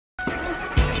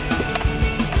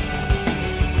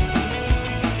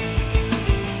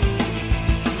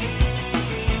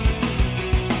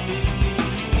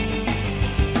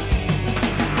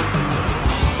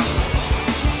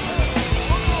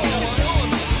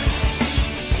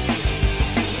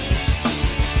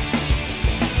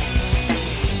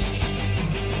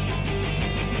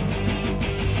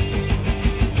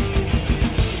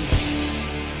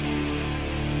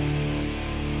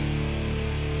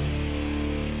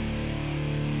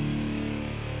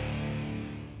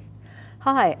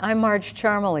Hi, I'm Marge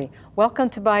Charmley. Welcome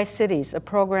to BiCities, a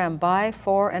program by,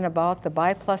 for, and about the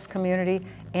Bi Plus community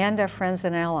and our friends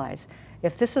and allies.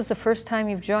 If this is the first time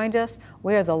you've joined us,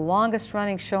 we are the longest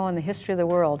running show in the history of the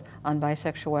world on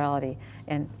bisexuality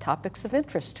and topics of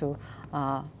interest to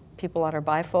people that are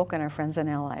bi-folk and our friends and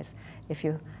allies. If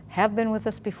you have been with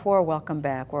us before, welcome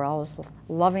back. We're always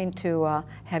loving to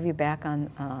have you back on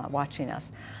watching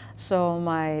us. So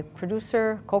my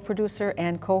producer, co-producer,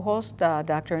 and co-host,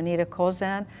 Dr. Anita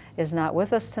Kozan, is not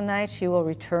with us tonight. She will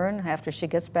return after she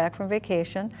gets back from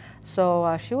vacation.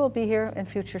 So she will be here in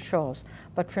future shows.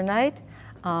 But for tonight,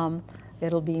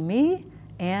 it'll be me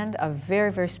and a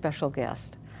very, very special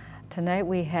guest. Tonight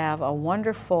we have a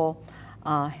wonderful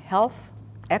health,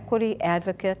 equity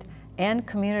advocate, and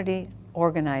community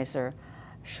organizer,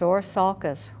 Shor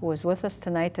Salkas, who is with us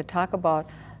tonight to talk about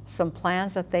some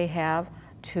plans that they have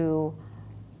to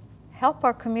help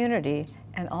our community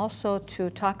and also to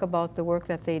talk about the work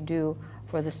that they do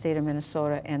for the state of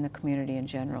Minnesota and the community in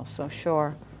general. So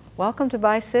Shor, welcome to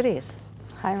BiCities.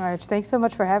 Hi Marge, thanks so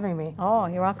much for having me. Oh,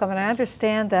 you're welcome. And I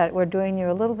understand that we're doing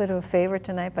you a little bit of a favor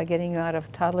tonight by getting you out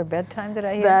of toddler bedtime, did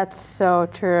I hear? That's so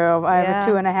true. I have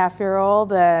a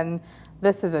 2.5-year-old and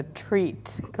this is a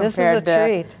treat compared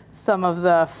to some of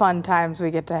the fun times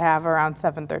we get to have around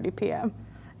 7:30 p.m.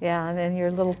 Yeah, and then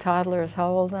your little toddler is how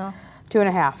old now?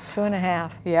 2.5.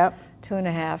 2.5. Yep.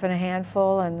 2.5 and a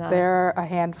handful. And they're a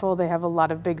handful. They have a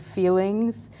lot of big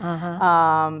feelings.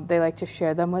 They like to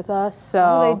share them with us. So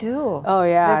oh, they do. Oh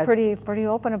yeah. They're pretty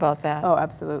open about that. Oh,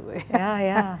 absolutely.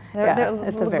 Yeah. They're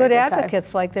it's a good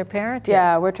advocates like their parent.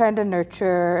 Yeah, we're trying to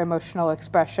nurture emotional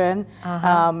expression,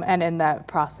 and in that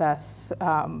process,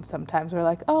 sometimes we're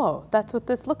like, oh, that's what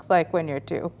this looks like when you're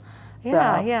 2.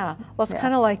 Yeah. Well, it's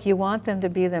kind of like you want them to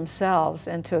be themselves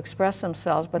and to express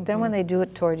themselves, but then when they do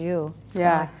it toward you, it's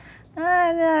kind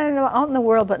of like, out in the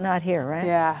world, but not here, right?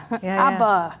 Yeah.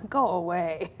 Abba, go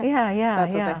away. Yeah.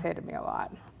 That's what they say to me a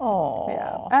lot. Oh.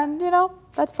 Yeah. And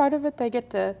that's part of it. They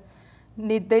get to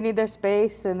need their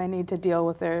space and they need to deal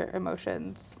with their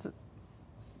emotions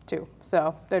too.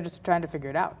 So they're just trying to figure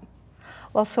it out.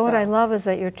 Well, so what I love is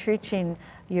that you're teaching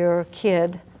your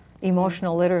kid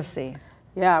emotional literacy.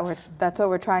 Yeah, that's what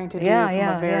we're trying to do from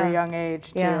a very young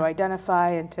age, to identify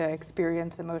and to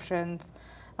experience emotions,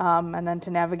 and then to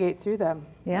navigate through them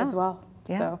as well.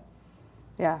 So,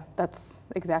 that's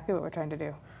exactly what we're trying to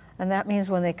do. And that means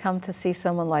when they come to see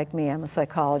someone like me, I'm a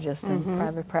psychologist in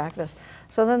private practice,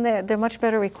 so then they're much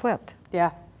better equipped.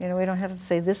 Yeah. We don't have to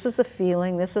say, this is a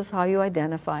feeling, this is how you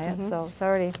identify it, so it's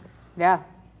already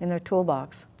in their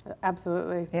toolbox.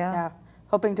 Absolutely. Yeah.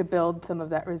 Hoping to build some of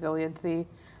that resiliency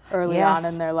early on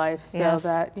in their life, so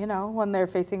that when they're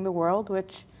facing the world,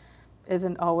 which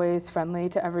isn't always friendly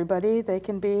to everybody, they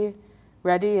can be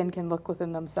ready and can look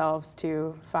within themselves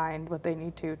to find what they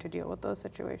need to deal with those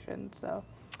situations. So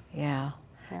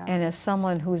and as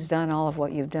someone who's done all of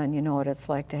what you've done, you know what it's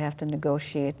like to have to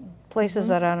negotiate places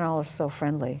that aren't always so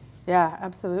friendly. Yeah,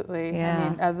 absolutely. I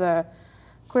mean, as a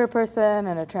queer person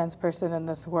and a trans person in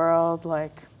this world,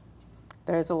 like,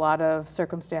 there's a lot of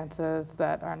circumstances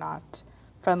that are not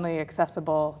friendly,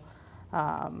 accessible,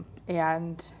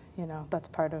 and that's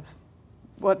part of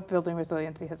what building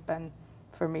resiliency has been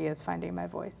for me, is finding my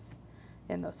voice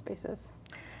in those spaces.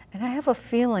 And I have a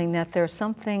feeling that there are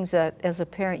some things that as a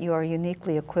parent you are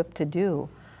uniquely equipped to do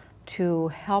to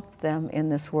help them in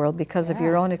this world because of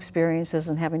your own experiences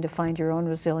and having to find your own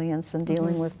resilience and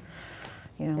dealing with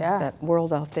that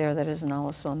world out there that isn't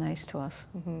always so nice to us.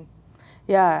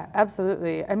 Yeah,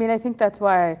 absolutely. I mean, I think that's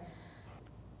why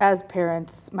as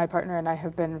parents, my partner and I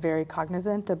have been very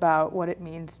cognizant about what it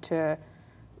means to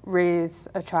raise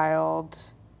a child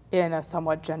in a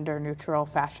somewhat gender-neutral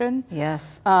fashion.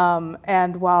 Yes.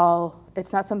 And while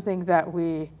it's not something that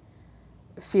we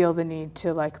feel the need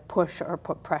to push or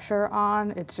put pressure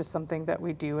on, it's just something that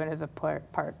we do and is a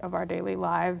part of our daily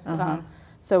lives.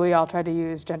 So we all try to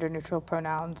use gender-neutral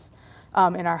pronouns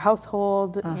in our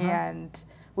household, and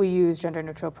we use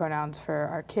gender-neutral pronouns for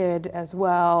our kid as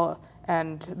well.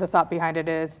 And the thought behind it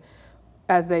is,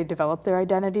 as they develop their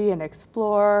identity and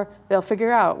explore, they'll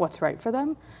figure out what's right for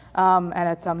them. And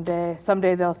at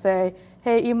someday they'll say,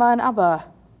 hey, Ima and Abba,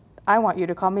 I want you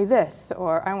to call me this,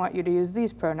 or I want you to use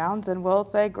these pronouns, and we'll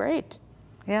say, great.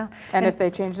 Yeah. And if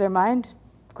they change their mind,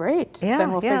 great.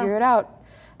 Then we'll figure it out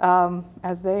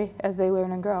as they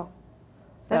learn and grow.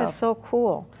 That is so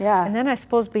cool. Yeah. And then I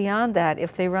suppose beyond that,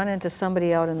 if they run into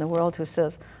somebody out in the world who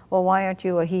says, well, why aren't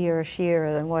you a he or a she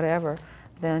or then whatever,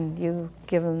 then you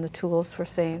give them the tools for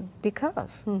saying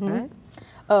because, right?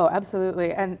 Oh,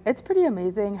 absolutely. And it's pretty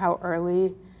amazing how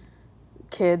early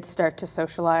kids start to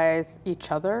socialize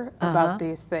each other about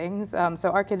these things.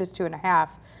 So our kid is 2.5,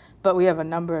 but we have a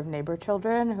number of neighbor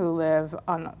children who live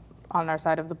on our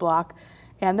side of the block,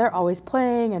 and they're always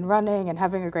playing and running and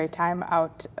having a great time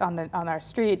out on our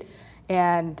street.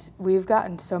 And we've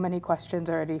gotten so many questions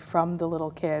already from the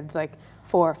little kids, like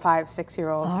 4, 5,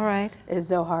 6-year-olds. All right. Is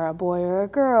Zohar a boy or a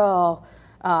girl?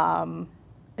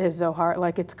 Is Zohar,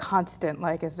 like, it's constant,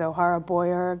 like, is Zohar a boy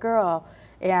or a girl?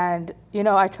 And, you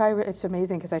know, it's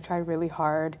amazing because I try really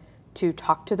hard to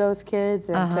talk to those kids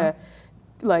and to,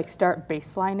 like, start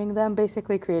baselining them,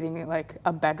 basically creating, like,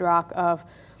 a bedrock of,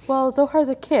 well, Zohar's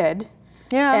a kid.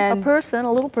 Yeah, and, a person,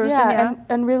 a little person, yeah.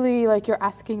 And really, like, you're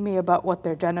asking me about what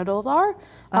their genitals are.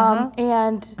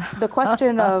 And the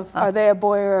question of, are they a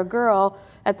boy or a girl?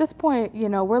 At this point, you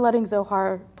know, we're letting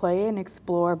Zohar play and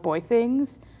explore boy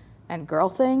things and girl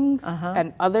things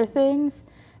and other things.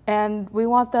 And we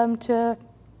want them to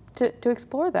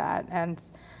explore that. And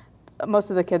most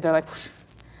of the kids are like,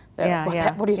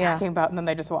 what are you talking about? And then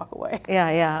they just walk away.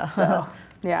 Yeah. So,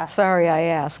 yeah. Sorry I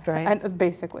asked, right? And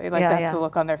basically, like, that's the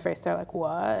look on their face. They're like,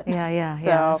 what? Yeah.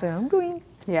 So I'm going.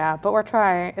 Yeah, but we're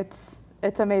trying.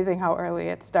 It's amazing how early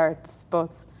it starts,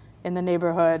 both in the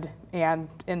neighborhood and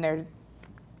in their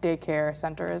daycare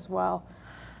center as well.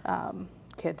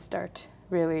 Kids start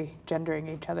really gendering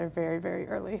each other very, very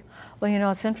early. Well, you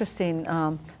know, it's interesting.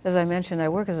 As I mentioned, I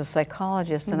work as a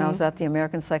psychologist, and I was at the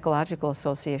American Psychological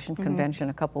Association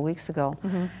convention a couple weeks ago,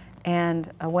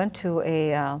 and I went to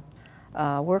a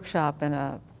workshop and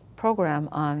a program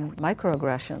on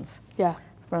microaggressions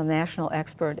from a national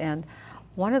expert. And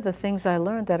one of the things I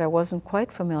learned that I wasn't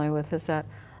quite familiar with is that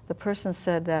the person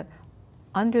said that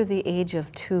under the age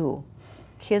of 2,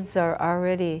 kids are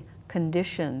already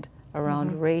conditioned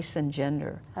around race and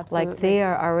gender. Absolutely. Like they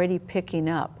are already picking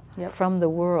up from the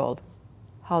world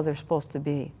how they're supposed to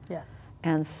be. Yes.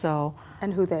 And so.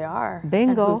 And who they are.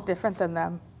 Bingo. And who's different than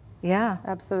them. Yeah.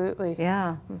 Absolutely.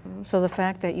 Yeah. So the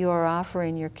fact that you are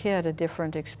offering your kid a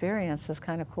different experience is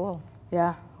kind of cool.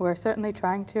 Yeah, we're certainly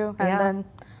trying to. And then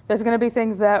there's going to be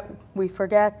things that we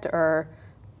forget or,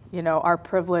 you know, our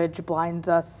privilege blinds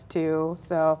us to.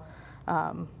 So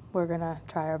we're going to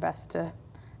try our best to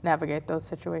navigate those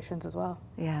situations as well.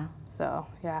 Yeah. So,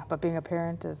 yeah, but being a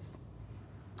parent is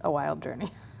a wild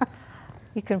journey.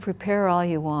 You can prepare all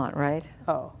you want, right?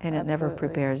 Oh, and it never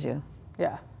prepares you.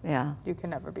 Yeah. Yeah. You can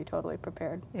never be totally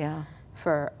prepared. Yeah.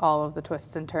 For all of the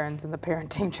twists and turns in the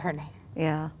parenting journey.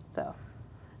 Yeah. So.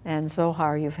 And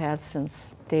Zohar you've had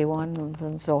since day one,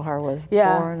 since Zohar was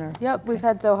born? Or? Yep, we've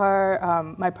had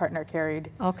Zohar. My partner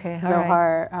carried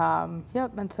Zohar. Right.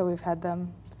 Yep, and so we've had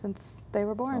them since they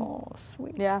were born. Oh,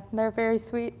 sweet. Yeah, they're a very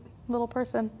sweet little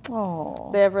person.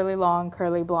 Oh. They have really long,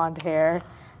 curly blonde hair.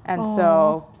 And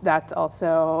so that's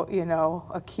also, you know,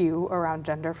 a cue around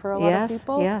gender for a lot of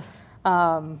people. Yes.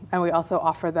 And we also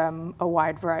offer them a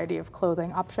wide variety of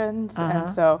clothing options. And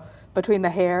so between the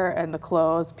hair and the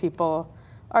clothes, people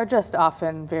are just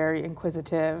often very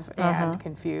inquisitive and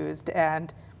confused.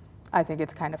 And I think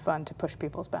it's kind of fun to push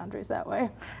people's boundaries that way.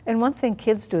 And one thing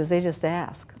kids do is they just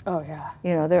ask. Oh, yeah.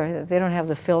 You know, they don't have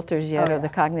the filters yet or the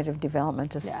cognitive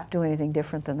development to do anything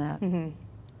different than that.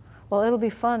 Well, it'll be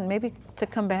fun maybe to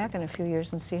come back in a few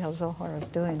years and see how Zohar is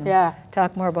doing and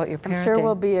talk more about your parenting. I'm sure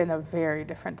we'll be in a very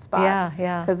different spot.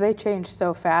 Yeah. Because they change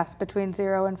so fast between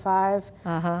 0 and 5,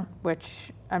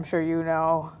 which I'm sure you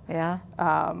know. Yeah.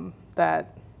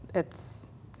 That it's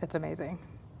amazing.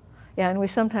 Yeah, and we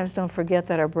sometimes don't forget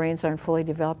that our brains aren't fully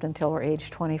developed until we're age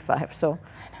 25. So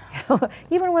you know,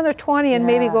 even when they're 20 and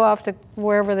maybe go off to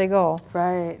wherever they go,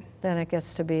 then it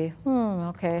gets to be,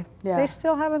 okay. Yeah. They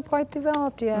still haven't quite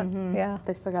developed yet. Yeah.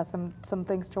 They still got some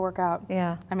things to work out.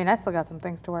 Yeah. I mean, I still got some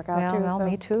things to work out too. Well, so.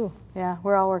 me too. Yeah,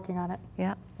 we're all working on it.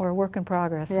 Yeah, we're a work in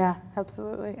progress. Yeah,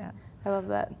 absolutely. Yeah. I love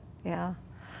that. Yeah.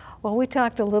 Well, we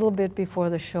talked a little bit before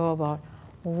the show about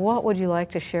what would you like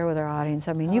to share with our audience?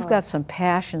 I mean, you've got some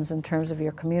passions in terms of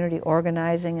your community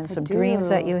organizing and some dreams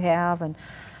that you have, and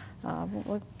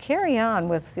we'll carry on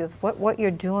with what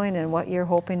you're doing and what you're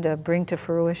hoping to bring to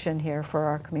fruition here for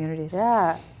our communities.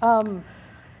 Yeah.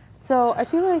 So I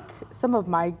feel like some of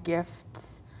my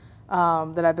gifts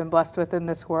that I've been blessed with in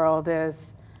this world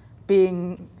is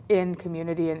being in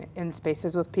community and in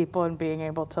spaces with people and being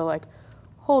able to like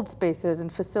hold spaces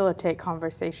and facilitate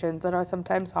conversations that are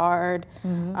sometimes hard,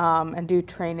 and do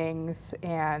trainings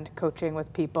and coaching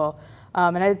with people.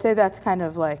 And I'd say that's kind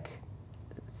of like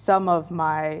some of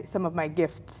my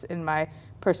gifts in my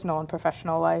personal and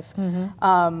professional life.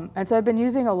 And so I've been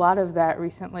using a lot of that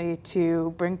recently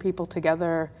to bring people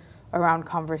together around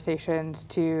conversations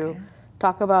to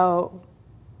talk about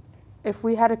if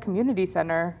we had a community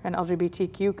center, an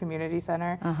LGBTQ community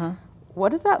center, what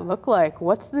does that look like?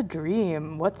 What's the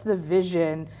dream? What's the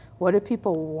vision? What do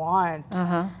people want?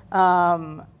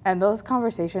 And those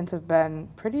conversations have been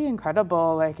pretty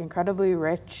incredible, like incredibly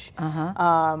rich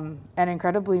and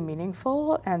incredibly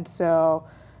meaningful. And so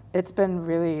it's been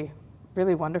really,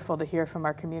 really wonderful to hear from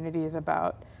our communities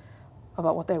about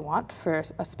what they want for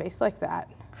a space like that.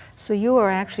 So you are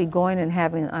actually going and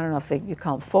having, I don't know if you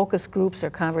call them focus groups or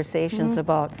conversations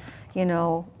about, you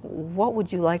know, what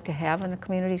would you like to have in a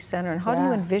community center, and how do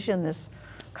you envision this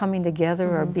coming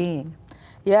together or being?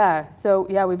 Yeah, so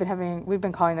we've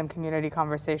been calling them community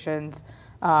conversations,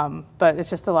 but it's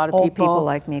just a lot of Old people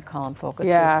like me call them focus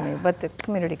groups, but the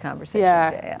community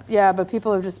conversations, yeah, but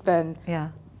people have just been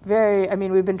very, I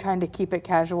mean, we've been trying to keep it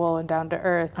casual and down to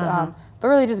earth, but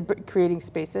really just creating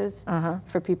spaces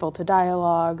for people to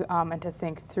dialogue and to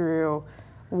think through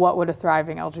what would a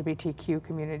thriving LGBTQ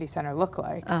community center look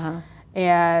like.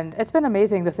 And it's been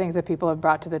amazing the things that people have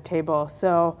brought to the table.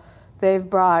 So they've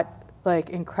brought like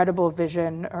incredible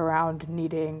vision around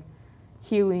needing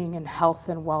healing and health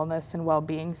and wellness and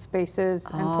well-being spaces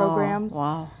and programs.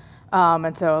 Wow.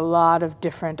 And so a lot of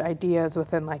different ideas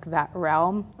within like that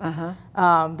realm.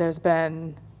 There's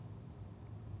been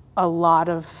a lot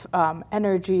of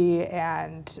energy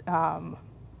and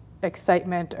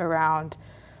excitement around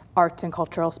arts and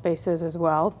cultural spaces as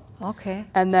well. Okay.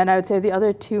 And then I would say the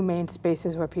other two main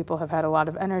spaces where people have had a lot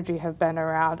of energy have been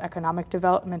around economic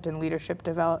development and leadership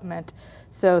development.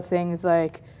 So things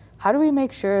like, how do we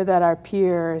make sure that our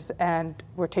peers and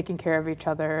we're taking care of each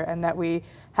other, and that we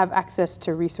have access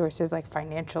to resources like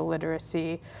financial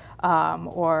literacy,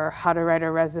 or how to write a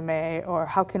resume, or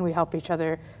how can we help each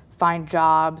other find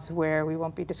jobs where we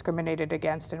won't be discriminated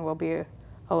against and will be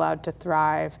allowed to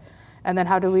thrive. And then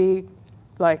how do we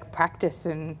like practice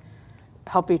and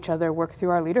help each other work through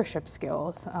our leadership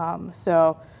skills.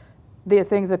 So the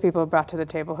things that people have brought to the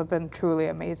table have been truly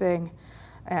amazing,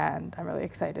 and I'm really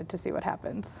excited to see what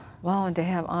happens. Wow, and to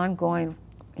have ongoing,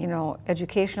 you know,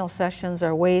 educational sessions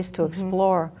or ways to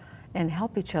explore and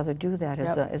help each other do that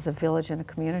as a village and a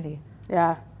community.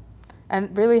 Yeah,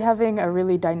 and really having a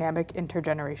really dynamic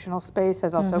intergenerational space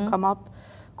has also come up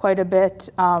quite a bit,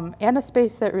 and a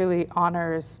space that really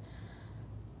honors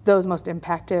those most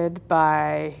impacted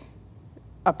by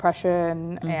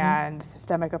oppression and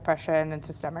systemic oppression and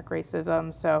systemic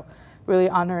racism. So really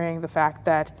honoring the fact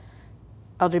that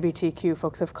LGBTQ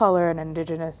folks of color and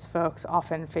Indigenous folks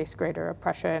often face greater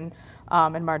oppression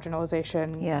and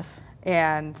marginalization. Yes.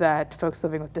 And that folks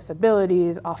living with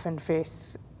disabilities often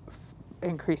face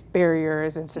increased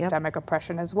barriers and systemic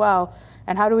oppression as well.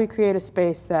 And how do we create a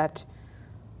space that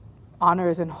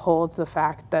honors and holds the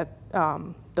fact that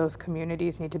those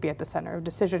communities need to be at the center of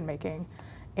decision making,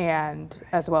 and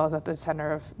as well as at the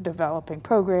center of developing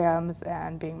programs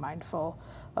and being mindful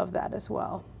of that as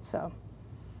well. So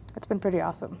it's been pretty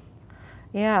awesome.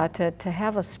 Yeah, to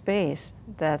have a space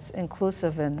that's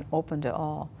inclusive and open to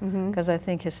all. Because I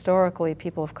think historically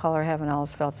people of color haven't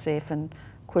always felt safe in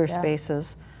queer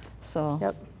spaces.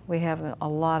 So we have a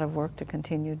lot of work to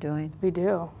continue doing. We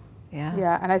do. Yeah.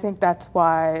 Yeah, and I think that's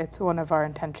why it's one of our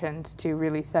intentions to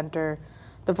really center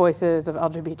the voices of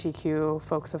LGBTQ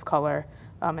folks of color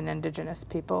and Indigenous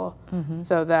people,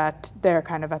 so that they're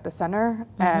kind of at the center,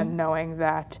 and knowing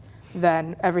that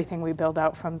then everything we build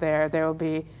out from there will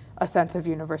be a sense of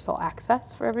universal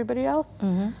access for everybody else.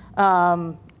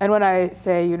 And when I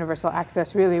say universal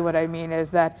access, really what I mean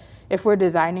is that if we're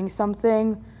designing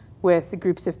something with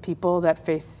groups of people that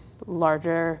face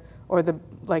larger or the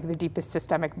deepest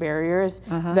systemic barriers,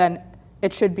 then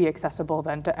it should be accessible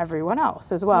then to everyone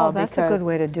else as well. Well, that's a good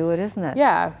way to do it, isn't it?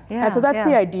 Yeah. And so that's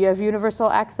the idea of universal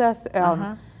access.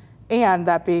 And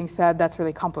that being said, that's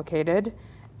really complicated,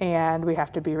 and we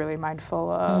have to be really mindful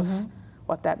of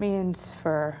what that means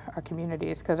for our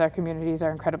communities, because our communities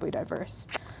are incredibly diverse.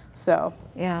 So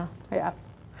yeah.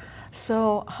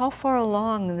 So how far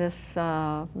along this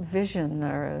vision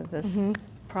or this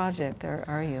project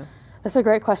are you? That's a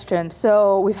great question.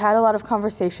 So we've had a lot of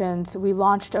conversations. We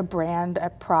launched a brand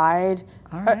at Pride,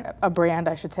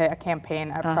 a campaign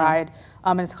at Pride,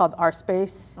 and it's called Our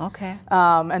Space. Okay.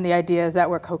 And the idea is that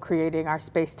we're co-creating our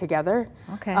space together.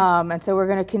 Okay. And so we're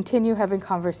going to continue having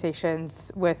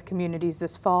conversations with communities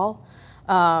this fall.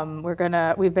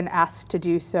 We've been asked to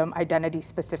do some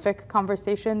identity-specific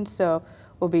conversations. So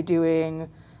we'll be doing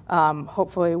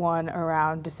hopefully one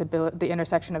around the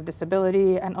intersection of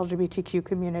disability and LGBTQ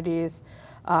communities,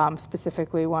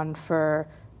 specifically one for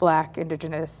Black,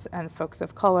 Indigenous, and folks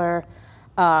of color,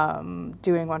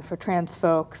 doing one for trans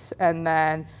folks, and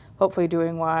then hopefully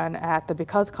doing one at the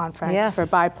Because conference for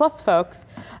Bi Plus folks.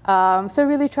 So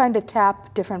really trying to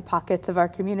tap different pockets of our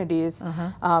communities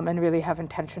and really have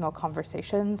intentional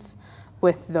conversations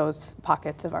with those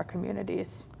pockets of our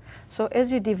communities. So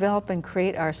as you develop and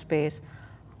create our space,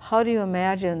 how do you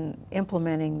imagine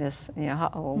implementing this? You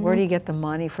know, where do you get the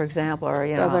money, for example? Or,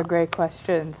 those are great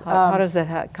questions. How does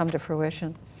that come to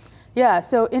fruition? Yeah,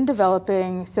 so in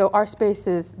developing, so our space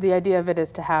is, the idea of it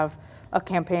is to have a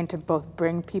campaign to both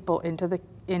bring people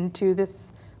into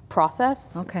this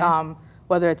process,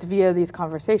 whether it's via these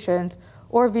conversations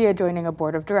or via joining a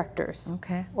board of directors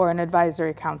or an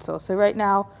advisory council. So right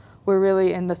now, we're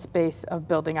really in the space of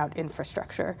building out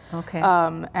infrastructure.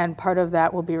 And part of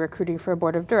that will be recruiting for a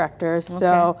board of directors.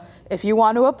 So if you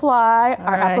want to apply,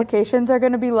 our applications are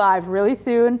going to be live really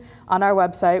soon on our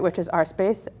website, which is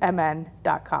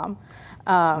ourspacemn.com.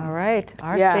 All right,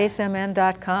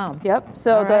 ourspacemn.com. Yep,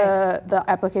 so the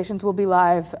applications will be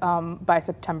live by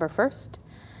September 1st.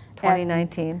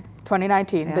 2019.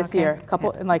 2019, this year,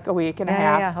 in like a week and a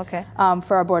half,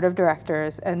 for our board of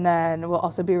directors. And then we'll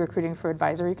also be recruiting for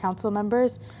advisory council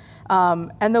members.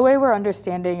 And the way we're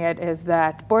understanding it is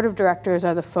that board of directors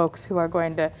are the folks who are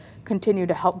going to continue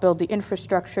to help build the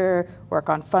infrastructure, work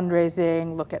on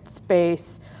fundraising, look at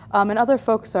space, and other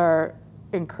folks are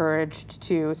encouraged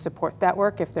to support that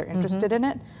work if they're interested in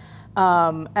it.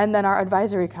 And then our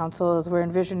advisory councils, we're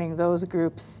envisioning those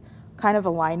groups kind of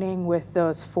aligning with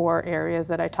those 4 areas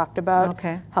that I talked about,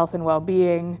 health and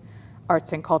well-being,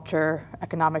 arts and culture,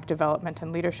 economic development,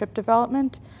 and leadership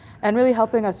development, and really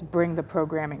helping us bring the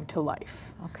programming to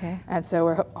life. And so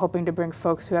we're hoping to bring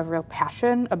folks who have real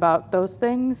passion about those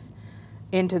things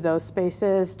into those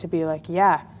spaces to be like,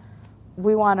 yeah,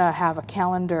 we want to have a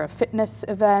calendar of fitness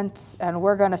events, and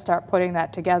we're going to start putting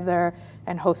that together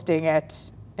and hosting it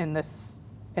in this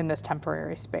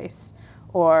temporary space.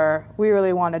 Or we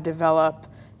really want to develop,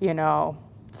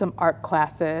 some art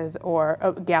classes or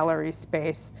a gallery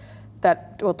space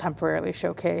that will temporarily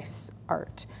showcase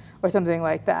art or something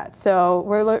like that. So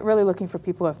we're really looking for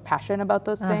people who have passion about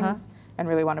those things and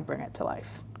really want to bring it to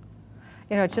life.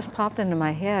 It just popped into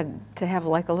my head to have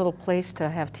like a little place to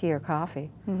have tea or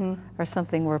coffee or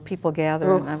something where people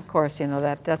gather. And of course,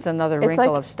 that's another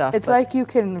wrinkle of stuff. It's like you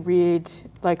can read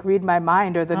my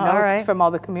mind or the notes from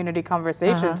all the community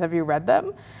conversations. Have you read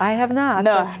them? I have not.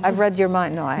 No, I've read your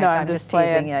mind. No, I'm just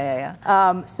teasing.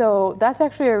 Yeah. So that's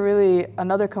actually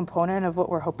another component of what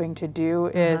we're hoping to do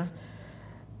is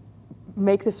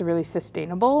make this really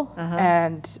sustainable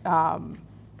and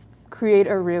create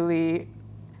a really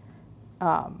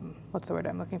what's the word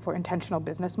I'm looking for? Intentional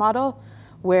business model,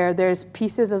 where there's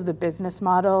pieces of the business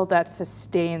model that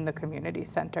sustain the community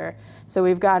center. So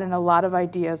we've gotten a lot of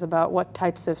ideas about what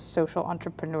types of social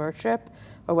entrepreneurship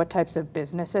or what types of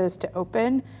businesses to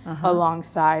open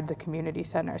alongside the community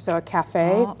center. So a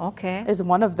cafe is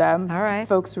one of them.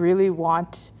 Folks really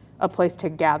want a place to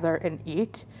gather and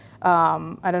eat.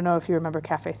 I don't know if you remember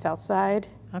Cafe Southside.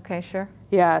 Okay, sure.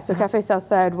 Yeah, so Cafe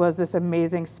Southside was this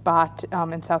amazing spot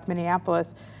in South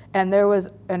Minneapolis, and it was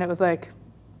like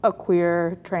a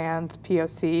queer, trans,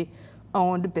 POC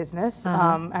owned business,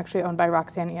 actually owned by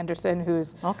Roxanne Anderson,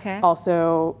 who's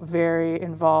also very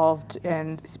involved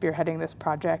in spearheading this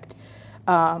project.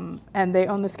 And they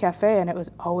owned this cafe, and it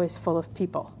was always full of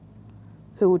people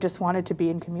who just wanted to be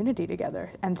in community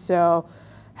together. And so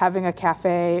having a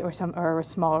cafe or a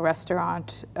small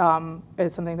restaurant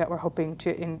is something that we're hoping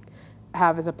to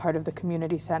have as a part of the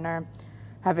community center.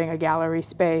 Having a gallery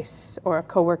space or a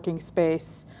co-working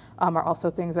space are also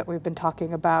things that we've been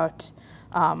talking about,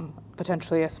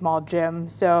 potentially a small gym.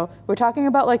 So we're talking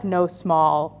about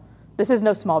this is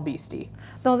no small beastie.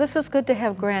 No, this is good to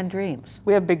have grand dreams.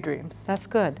 We have big dreams. That's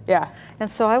good. Yeah. And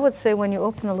so I would say when you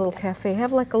open a little cafe,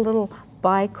 have like a little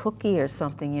buy cookie or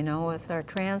something, with our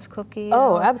trans cookie.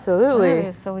 Oh,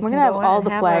 absolutely. So we're going to have all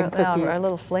the flag cookies. Our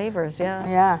little flavors,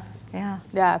 Yeah,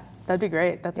 that'd be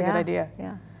great. That's a good idea.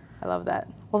 Yeah. I love that.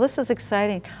 Well, this is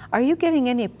exciting. Are you getting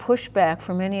any pushback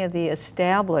from any of the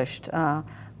established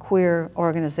queer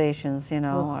organizations? We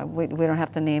don't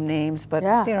have to name names, but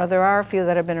there are a few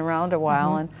that have been around a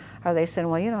while, and are they saying,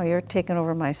 well, you're taking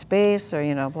over my space, or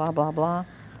blah blah blah?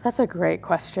 That's a great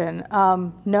question.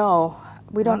 No.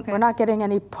 We don't. We're not getting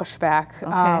any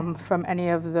pushback from any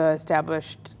of the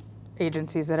established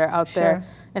agencies that are out there.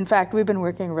 In fact, we've been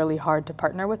working really hard to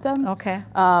partner with them.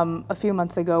 A few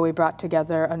months ago, we brought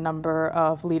together a number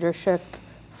of leadership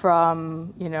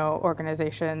from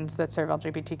organizations that serve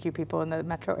LGBTQ people in the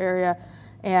metro area,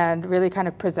 and really kind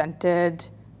of presented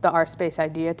the Our Space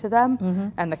idea to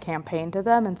them and the campaign to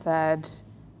them, and said,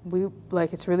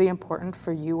 it's really important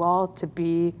for you all to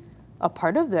be a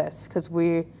part of this, because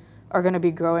are going to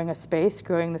be growing a space,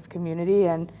 growing this community.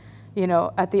 And, you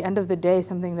know, at the end of the day,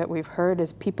 something that we've heard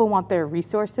is people want their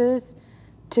resources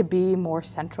to be more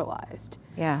centralized.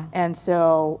 Yeah. And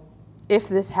so if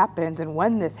this happens and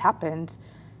when this happens,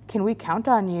 can we count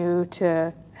on you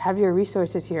to have your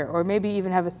resources here, or maybe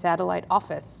even have a satellite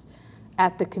office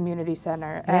at the community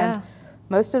center? Yeah. And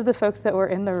most of the folks that were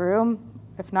in the room,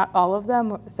 if not all of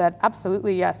them, said,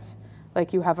 absolutely, yes.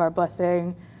 Like, you have our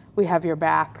blessing, we have your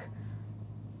back.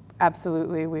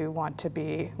 Absolutely, we want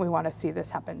to see this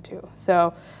happen too.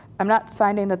 So I'm not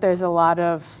finding that there's a lot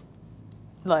of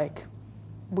like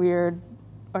weird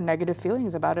or negative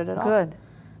feelings about it at all. Good.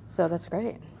 So that's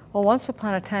great. Well, once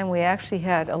upon a time, we actually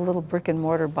had a little brick and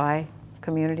mortar by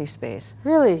community space.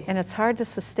 Really? And it's hard to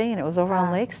sustain. It was over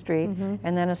on Lake Street,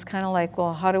 and then it's kind of like,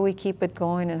 well, how do we keep it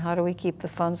going, and how do we keep the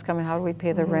funds coming? How do we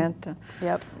pay the rent?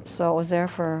 Yep. So it was there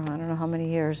for, I don't know how many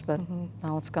years, but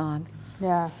now it's gone.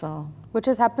 Yeah. So. Which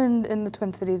has happened in the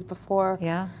Twin Cities before.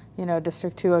 Yeah. You know,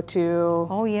 District 202.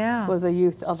 Oh, yeah. Was a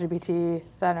youth LGBT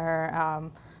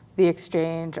center. The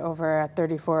Exchange over at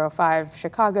 3405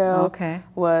 Chicago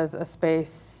was a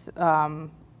space,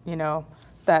 you know,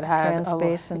 that had trans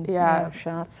space and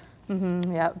shots.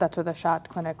 Yeah, that's where the shot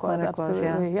clinic was.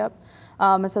 Absolutely. Yep.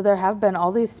 And so there have been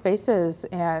all these spaces,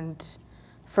 and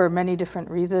for many different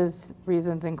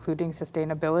reasons, including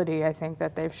sustainability, I think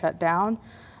that they've shut down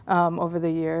over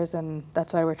the years, and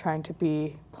that's why we're trying to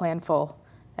be planful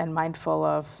and mindful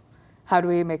of how do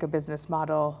we make a business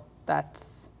model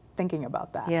that's thinking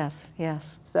about that. Yes,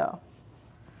 yes. So,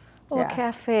 a little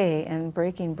cafe and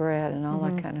breaking bread and all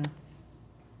that kind of.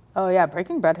 Oh yeah,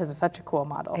 Breaking Bread has such a cool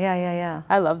model. Yeah, yeah, yeah.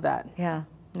 I love that. Yeah.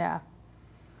 Yeah.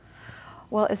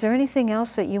 Well, is there anything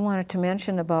else that you wanted to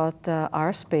mention about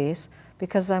our space?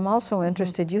 Because I'm also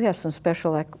interested, you have some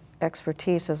special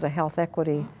expertise as a health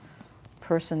equity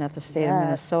person at the state of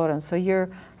Minnesota, and so you're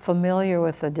familiar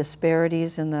with the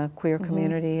disparities in the queer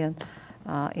community, and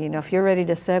you know, if you're ready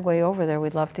to segue over there,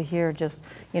 we'd love to hear just,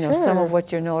 you know, some of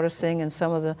what you're noticing and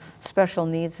some of the special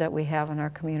needs that we have in our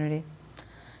community.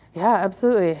 Yeah,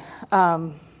 absolutely.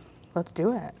 Let's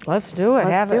do it. Let's do it.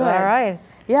 Have it. All right.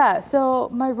 Yeah, so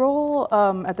my role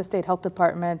at the State Health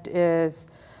Department is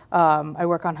I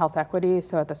work on health equity,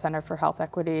 so at the Center for Health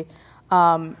Equity.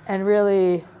 And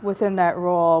really within that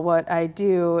role, what I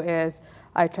do is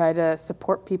I try to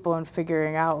support people in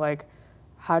figuring out, like,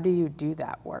 how do you do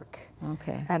that work?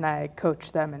 Okay. And I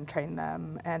coach them and train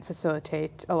them and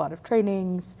facilitate a lot of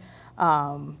trainings.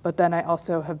 But then I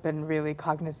also have been really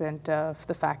cognizant of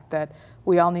the fact that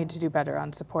we all need to do better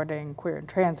on supporting queer and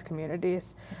trans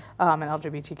communities and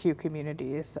LGBTQ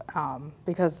communities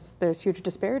because there's huge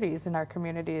disparities in our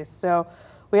communities. So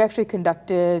we actually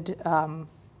conducted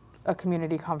a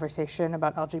community conversation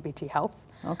about LGBT health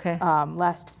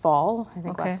last fall, I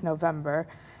think last November.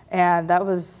 And that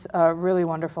was a really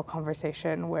wonderful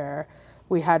conversation where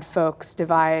we had folks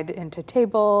divide into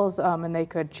tables and they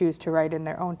could choose to write in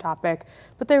their own topic,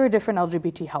 but they were different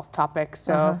LGBT health topics.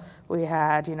 So we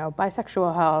had, you know,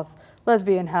 bisexual health,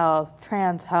 lesbian health,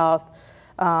 trans health,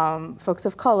 folks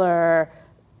of color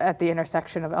at the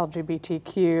intersection of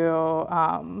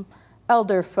LGBTQ,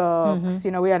 elder folks.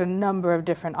 You know, we had a number of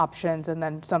different options, and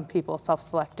then some people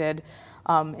self-selected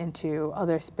into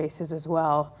other spaces as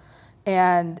well.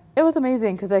 And it was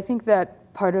amazing because I think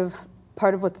that part of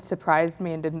what surprised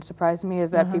me and didn't surprise me is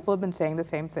that people have been saying the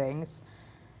same things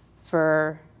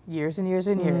for years and years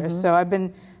and years. So I've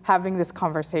been having this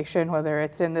conversation, whether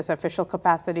it's in this official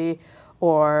capacity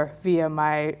or via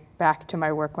back to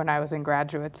my work when I was in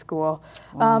graduate school.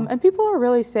 And people are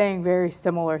really saying very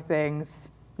similar things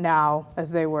now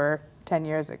as they were 10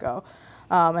 years ago.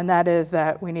 And that is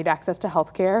that we need access to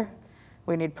healthcare.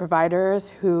 We need providers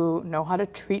who know how to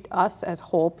treat us as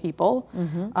whole people,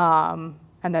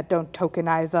 and that don't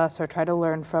tokenize us or try to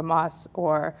learn from us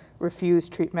or refuse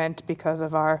treatment because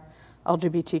of our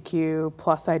LGBTQ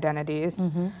plus identities.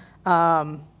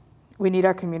 We need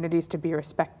our communities to be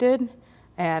respected.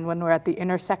 And when we're at the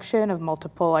intersection of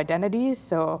multiple identities,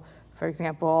 so for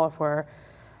example, if we're,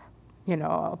 you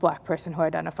know, a Black person who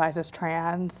identifies as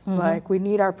trans, like, we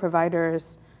need our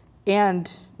providers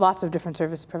and lots of different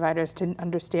service providers to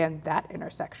understand that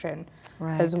intersection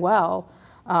as well,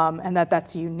 and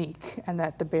that's unique, and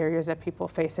that the barriers that people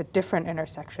face at different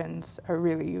intersections are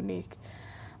really unique.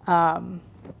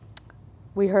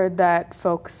 We heard that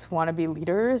folks want to be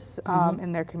leaders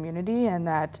in their community, and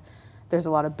that there's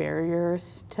a lot of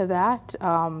barriers to that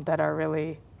that are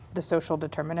really the social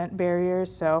determinant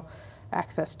barriers. So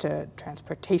access to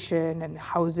transportation and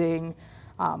housing,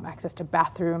 access to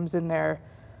bathrooms in their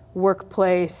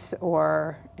workplace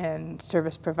or in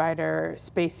service provider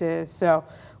spaces. So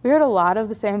we heard a lot of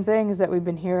the same things that we've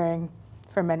been hearing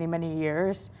for many, many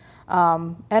years.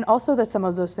 And also that some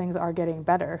of those things are getting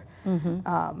better.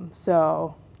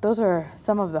 So those are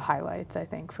some of the highlights, I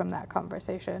think, from that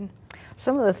conversation.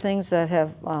 Some of the things that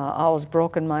have always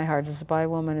broken my heart as a bi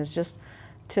woman is just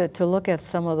to look at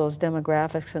some of those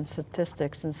demographics and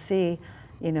statistics and see,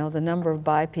 you know, the number of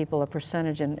bi people, a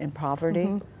percentage in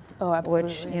poverty. Oh, absolutely.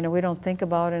 Which, you know, we don't think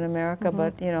about in America,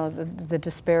 but, you know, the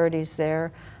disparities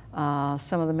there,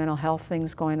 some of the mental health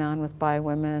things going on with bi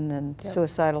women and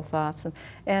suicidal thoughts.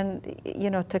 And, you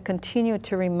know, to continue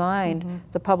to remind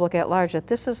the public at large that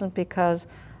this isn't because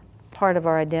part of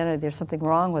our identity, there's something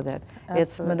wrong with it. Absolutely.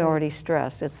 It's minority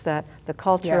stress. It's that the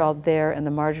culture out there and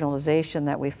the marginalization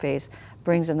that we face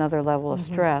brings another level of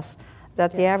stress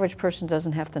that the average person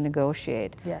doesn't have to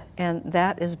negotiate. And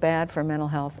that is bad for mental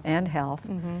health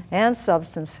and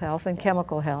substance health and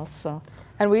chemical health. So.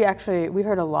 And we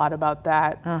heard a lot about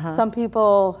that. Some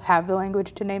people have the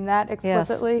language to name that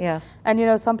explicitly. And you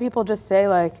know, some people just say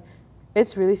like,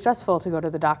 it's really stressful to go to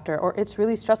the doctor, or it's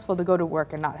really stressful to go to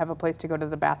work and not have a place to go to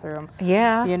the bathroom.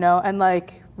 You know, and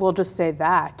like, we'll just say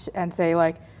that and say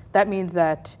like, that means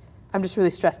that I'm just really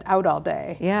stressed out all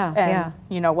day. And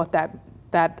you know, what that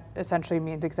essentially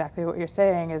means exactly what you're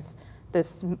saying is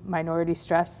this minority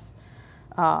stress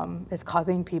is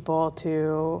causing people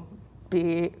to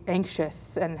be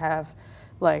anxious and have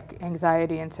like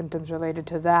anxiety and symptoms related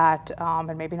to that,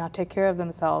 and maybe not take care of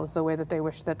themselves the way that they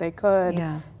wish that they could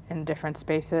in different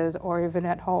spaces or even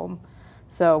at home.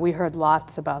 So we heard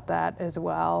lots about that as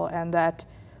well, and that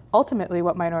ultimately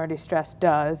what minority stress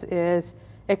does is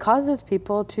it causes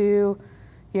people to,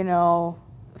 you know,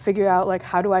 figure out like,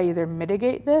 how do I either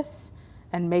mitigate this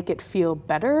and make it feel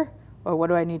better, or what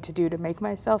do I need to do to make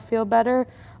myself feel better?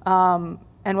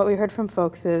 And what we heard from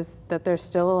folks is that there's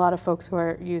still a lot of folks who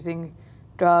are using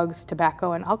drugs,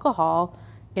 tobacco, and alcohol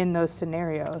in those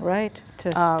scenarios.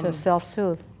 To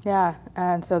self-soothe.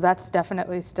 And so that's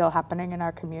definitely still happening in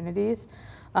our communities.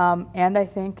 And I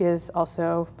think is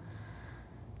also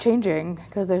changing,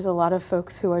 because there's a lot of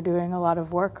folks who are doing a lot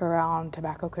of work around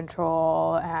tobacco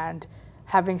control and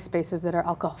having spaces that are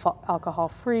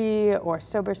alcohol-free or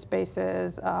sober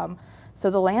spaces. So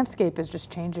the landscape is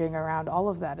just changing around all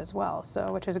of that as well,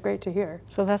 so which is great to hear.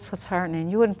 So that's what's heartening.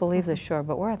 You wouldn't believe this, Shor,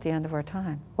 but we're at the end of our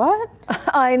time. What?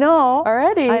 I know.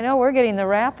 Already? I know, we're getting the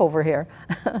wrap over here.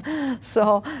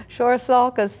 So, Shor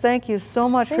Salkas, thank you so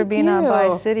much for being on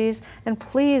BiCities. And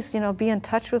please, you know, be in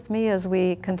touch with me as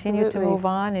we continue to move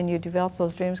on and you develop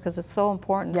those dreams, because it's so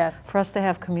important for us to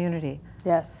have community.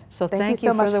 So thank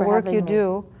you for the work you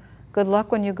do. Good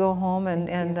luck when you go home,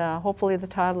 and hopefully the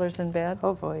toddler's in bed.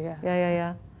 Hopefully,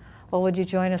 Well, would you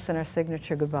join us in our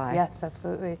signature goodbye? Yes,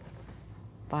 absolutely.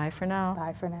 Bye for now.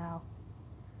 Bye for now.